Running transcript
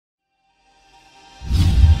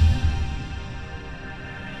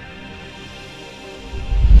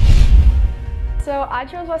So I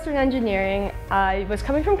chose Western Engineering. I was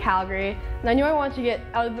coming from Calgary, and I knew I wanted to get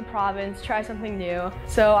out of the province, try something new.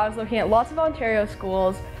 So I was looking at lots of Ontario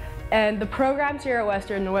schools, and the programs here at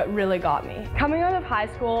Western are what really got me. Coming out of high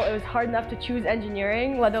school, it was hard enough to choose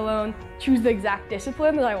engineering, let alone choose the exact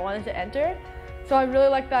discipline that I wanted to enter. So I really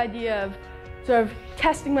liked the idea of sort of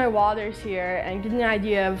testing my waters here and getting an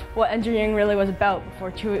idea of what engineering really was about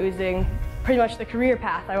before choosing pretty much the career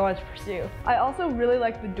path I wanted to pursue. I also really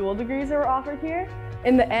liked the dual degrees that were offered here.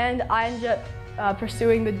 In the end, I ended up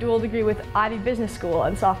pursuing the dual degree with Ivey Business School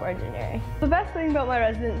and software engineering. The best thing about my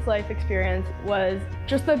residence life experience was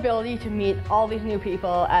just the ability to meet all these new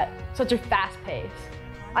people at such a fast pace.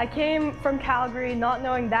 I came from Calgary not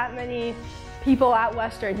knowing that many people at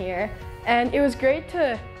Western here, and it was great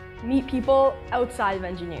to meet people outside of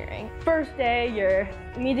engineering. First day, you're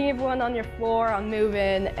meeting everyone on your floor on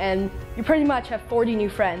move-in, and you pretty much have 40 new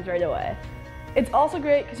friends right away. It's also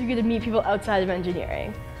great because you get to meet people outside of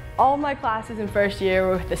engineering. All of my classes in first year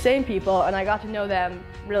were with the same people, and I got to know them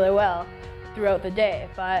really well throughout the day.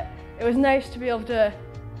 But it was nice to be able to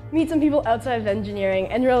meet some people outside of engineering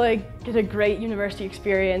and really get a great university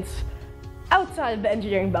experience outside of the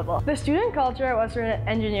engineering bubble. The student culture at Western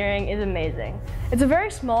Engineering is amazing. It's a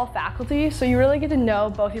very small faculty, so you really get to know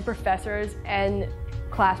both your professors and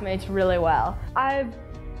classmates really well. I've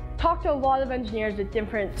talked to a lot of engineers at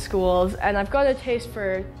different schools, and I've got a taste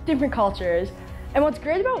for different cultures. And what's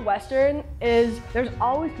great about Western is there's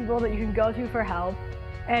always people that you can go to for help,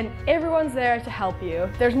 and everyone's there to help you.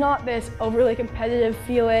 There's not this overly competitive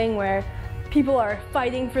feeling where people are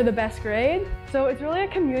fighting for the best grade. So it's really a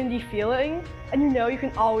community feeling, and you know you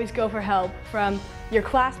can always go for help from your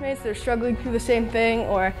classmates that are struggling through the same thing,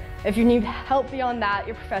 or if you need help beyond that,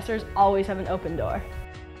 your professors always have an open door.